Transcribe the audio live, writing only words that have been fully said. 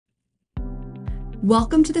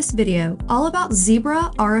Welcome to this video all about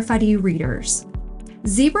Zebra RFID Readers.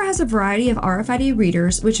 Zebra has a variety of RFID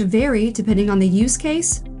readers which vary depending on the use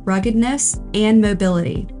case, ruggedness, and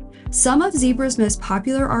mobility. Some of Zebra's most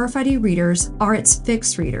popular RFID readers are its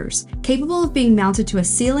fixed readers, capable of being mounted to a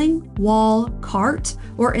ceiling, wall, cart,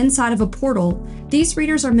 or inside of a portal. These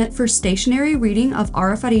readers are meant for stationary reading of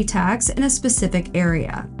RFID tags in a specific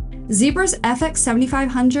area. Zebra's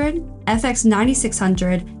FX7500,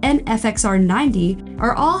 FX9600, and FXR90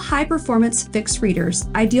 are all high-performance fixed readers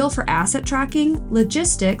ideal for asset tracking,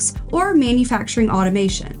 logistics, or manufacturing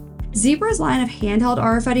automation. Zebra's line of handheld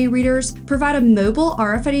RFID readers provide a mobile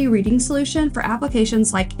RFID reading solution for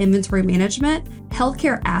applications like inventory management,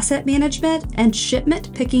 healthcare asset management, and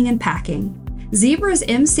shipment picking and packing. Zebra's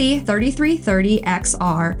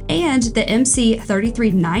MC3330xR and the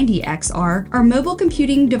MC3390xR are mobile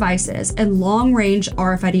computing devices and long-range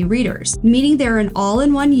RFID readers, meaning they're an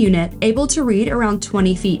all-in-one unit able to read around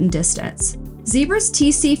 20 feet in distance. Zebra's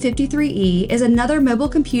TC53E is another mobile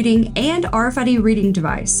computing and RFID reading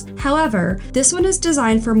device. However, this one is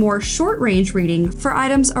designed for more short-range reading for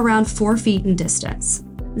items around 4 feet in distance.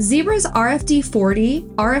 Zebra's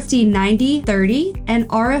RFD40, RFD9030, and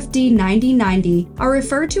RFD9090 are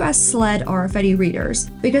referred to as sled RFID readers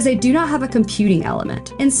because they do not have a computing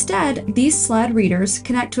element. Instead, these sled readers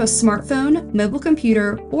connect to a smartphone, mobile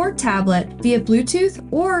computer, or tablet via Bluetooth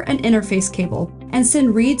or an interface cable and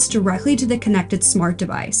send reads directly to the connected smart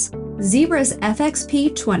device. Zebra's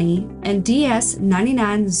FXP20 and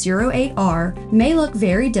DS9908R may look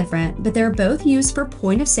very different, but they're both used for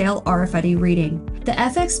point-of-sale RFID reading. The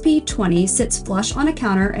FXP20 sits flush on a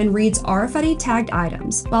counter and reads RFID tagged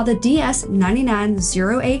items, while the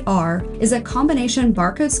DS9908R is a combination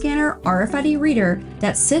barcode scanner RFID reader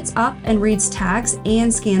that sits up and reads tags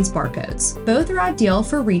and scans barcodes. Both are ideal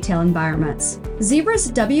for retail environments.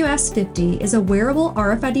 Zebra's WS50 is a wearable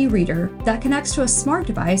RFID reader that connects to a smart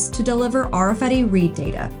device to deliver RFID read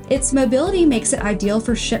data. Its mobility makes it ideal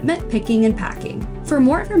for shipment picking and packing. For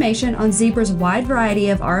more information on Zebra's wide variety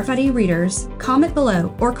of RFID readers, comment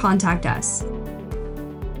below or contact us.